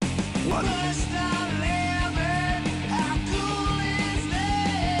fun.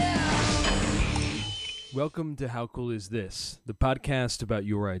 Welcome to How Cool Is This, the podcast about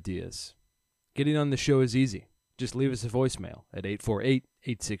your ideas. Getting on the show is easy. Just leave us a voicemail at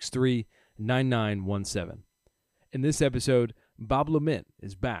 848-863-9917. In this episode, Bob LeMent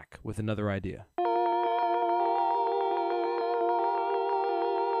is back with another idea.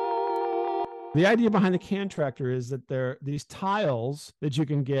 The idea behind the can tractor is that there are these tiles that you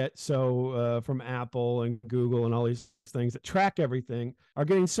can get from Apple and Google and all these things that track everything are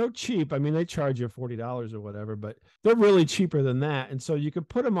getting so cheap. I mean, they charge you $40 or whatever, but they're really cheaper than that. And so you could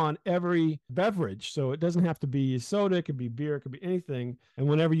put them on every beverage. So it doesn't have to be soda, it could be beer, it could be anything. And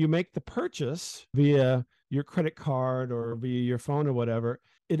whenever you make the purchase via your credit card or via your phone or whatever,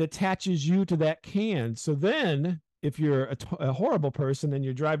 it attaches you to that can. So then if you're a horrible person and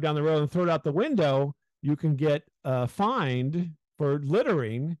you drive down the road and throw it out the window, you can get fined for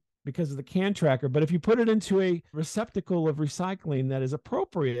littering because of the can tracker. But if you put it into a receptacle of recycling that is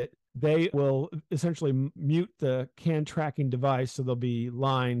appropriate, they will essentially mute the can tracking device. So they'll be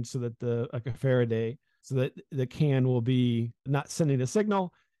lined so that like a Faraday, so that the can will be not sending a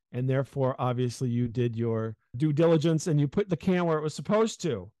signal. And therefore, obviously, you did your due diligence and you put the can where it was supposed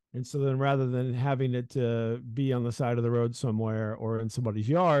to. And so then rather than having it be on the side of the road somewhere or in somebody's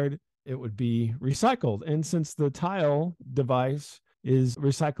yard, it would be recycled. And since the tile device is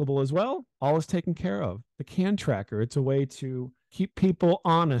recyclable as well, all is taken care of. The can tracker, it's a way to keep people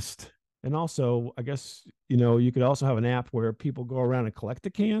honest. And also, I guess, you could also have an app where people go around and collect the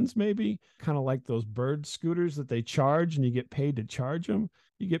cans, maybe kind of like those bird scooters that they charge and you get paid to charge them.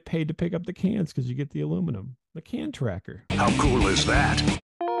 You get paid to pick up the cans because you get the aluminum. The can tracker. How cool is that?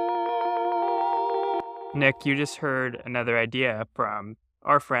 Nick, you just heard another idea from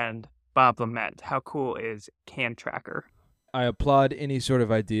our friend Bob LeMent. How cool is Can Tracker? I applaud any sort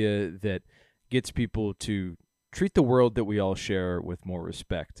of idea that gets people to treat the world that we all share with more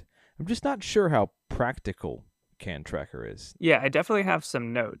respect. I'm just not sure how practical Can Tracker is. Yeah, I definitely have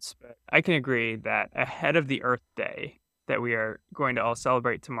some notes, but I can agree that ahead of the Earth Day that we are going to all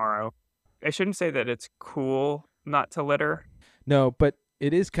celebrate tomorrow, I shouldn't say that it's cool not to litter. No, but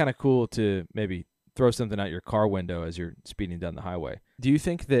it is kind of cool to maybe throw something out your car window as you're speeding down the highway. Do you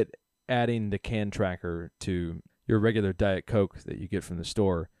think that adding the can tracker to your regular Diet Coke that you get from the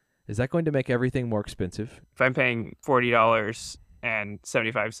store, is that going to make everything more expensive? If I'm paying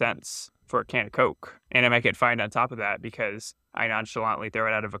 $40.75 for a can of Coke, and I might get fined on top of that because I nonchalantly throw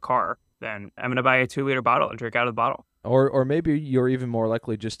it out of a car, then I'm going to buy a 2-liter bottle and drink out of the bottle. Or maybe you're even more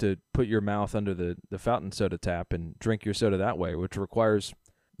likely just to put your mouth under the fountain soda tap and drink your soda that way, which requires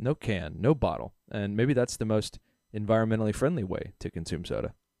no can, no bottle. And maybe that's the most environmentally friendly way to consume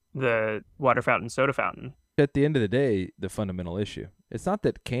soda. The water fountain, soda fountain. At the end of the day, the fundamental issue, it's not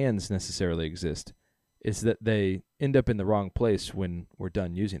that cans necessarily exist. It's that they end up in the wrong place when we're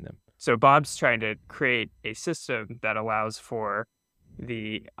done using them. So Bob's trying to create a system that allows for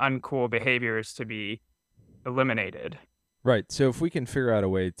the uncool behaviors to be eliminated. Right. So if we can figure out a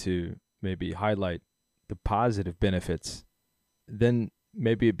way to maybe highlight the positive benefits, then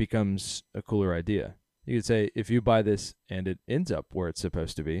maybe it becomes a cooler idea. You could say, if you buy this and it ends up where it's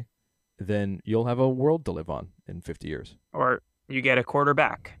supposed to be, then you'll have a world to live on in 50 years. Or you get a quarter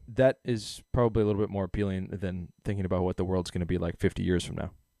back. That is probably a little bit more appealing than thinking about what the world's going to be like 50 years from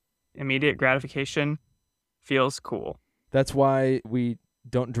now. Immediate gratification feels cool. That's why we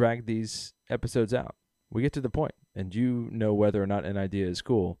don't drag these episodes out. We get to the point, and you know whether or not an idea is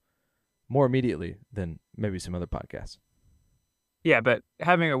cool more immediately than maybe some other podcasts. Yeah, but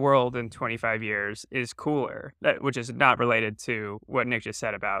having a world in 25 years is cooler, which is not related to what Nick just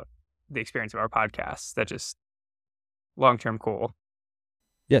said about the experience of our podcast. That's just long-term cool.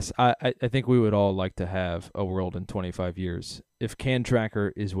 Yes, I think we would all like to have a world in 25 years. If Can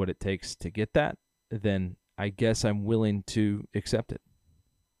Tracker is what it takes to get that, then I guess I'm willing to accept it.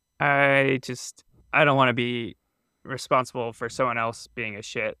 I don't want to be responsible for someone else being a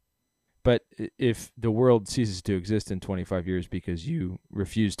shit. But if the world ceases to exist in 25 years because you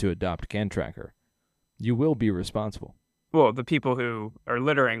refuse to adopt Can Tracker, you will be responsible. Well, the people who are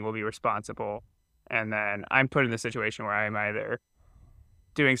littering will be responsible. And then I'm put in the situation where I'm either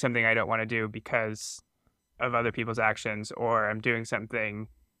doing something I don't want to do because of other people's actions, or I'm doing something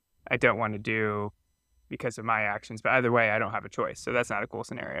I don't want to do because of my actions. But either way, I don't have a choice. So that's not a cool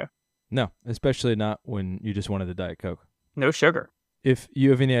scenario. No, especially not when you just wanted the Diet Coke. No sugar. If you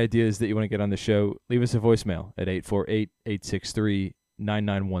have any ideas that you want to get on the show, leave us a voicemail at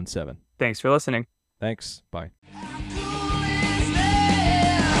 848-863-9917. Thanks for listening. Thanks. Bye.